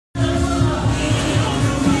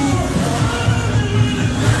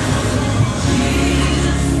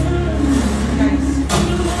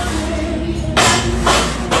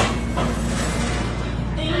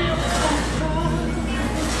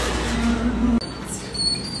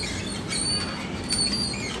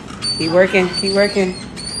Keep working, keep working. 1, 2,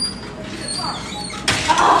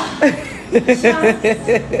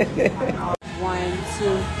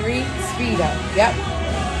 3, speed up. Yep.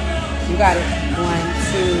 You got it. 1,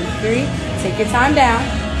 2, 3. Take your time down.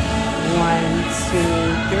 1, 2,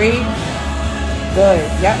 3. Good.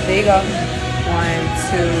 Yep, there you go. 1,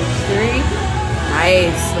 2, 3.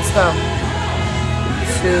 Nice. Let's go.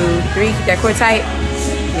 2, 3. Keep that core tight.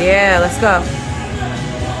 Yeah, let's go.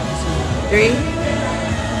 2, 3.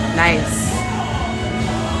 Nice.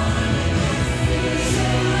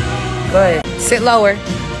 Good. Sit lower.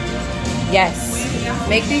 Yes.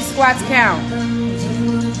 Make these squats count.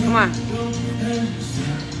 Come on.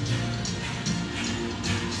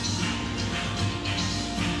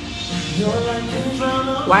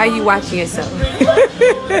 Why are you watching yourself?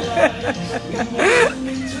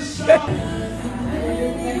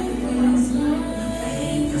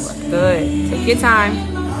 Good. Take your time.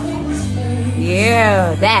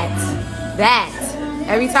 Yeah, that.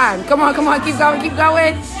 Every time. Come on, keep going, keep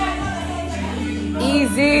going.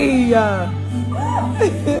 Easy.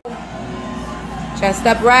 Chest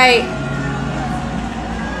up right.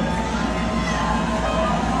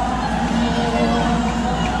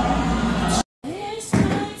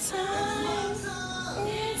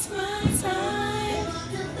 It's my time,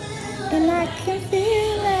 and I can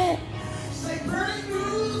feel it.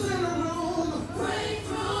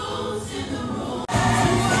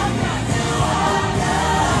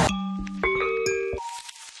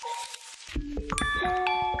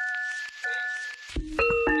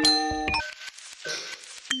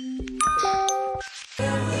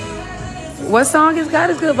 What song is God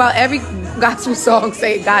is Good? About every gospel song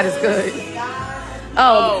say God is good.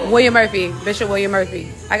 Oh, William Murphy. Bishop William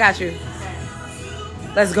Murphy. I got you.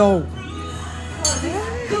 Let's go.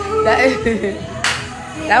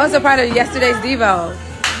 That was a part of yesterday's Devo.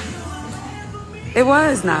 It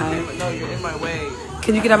was not. No, you're in my way.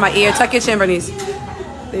 Can you get out my ear? Tuck your chin, Bernice.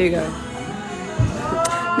 There you go.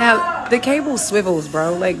 Now, the cable swivels,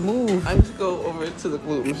 bro. Like, move. I need to go over to the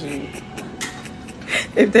glute machine.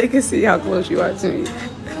 If they can see how close you are to me.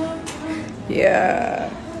 Yeah.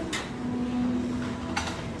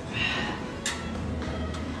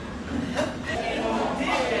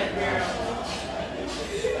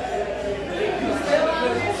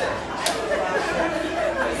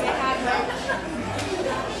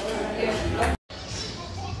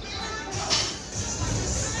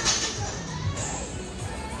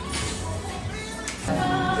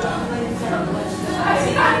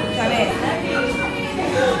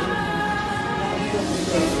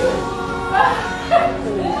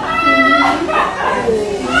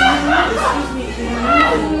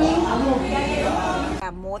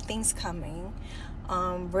 Have more things coming,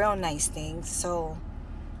 real nice things. So,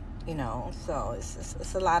 you know, so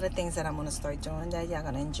it's a lot of things that I'm gonna start doing that y'all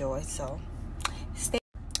gonna enjoy. So, stay.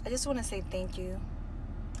 I just want to say thank you.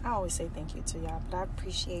 I always say thank you to y'all, but I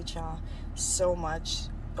appreciate y'all so much.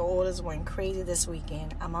 The orders went crazy this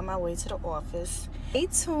weekend. I'm on my way to the office. Stay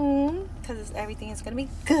tuned because everything is gonna be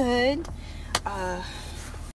good.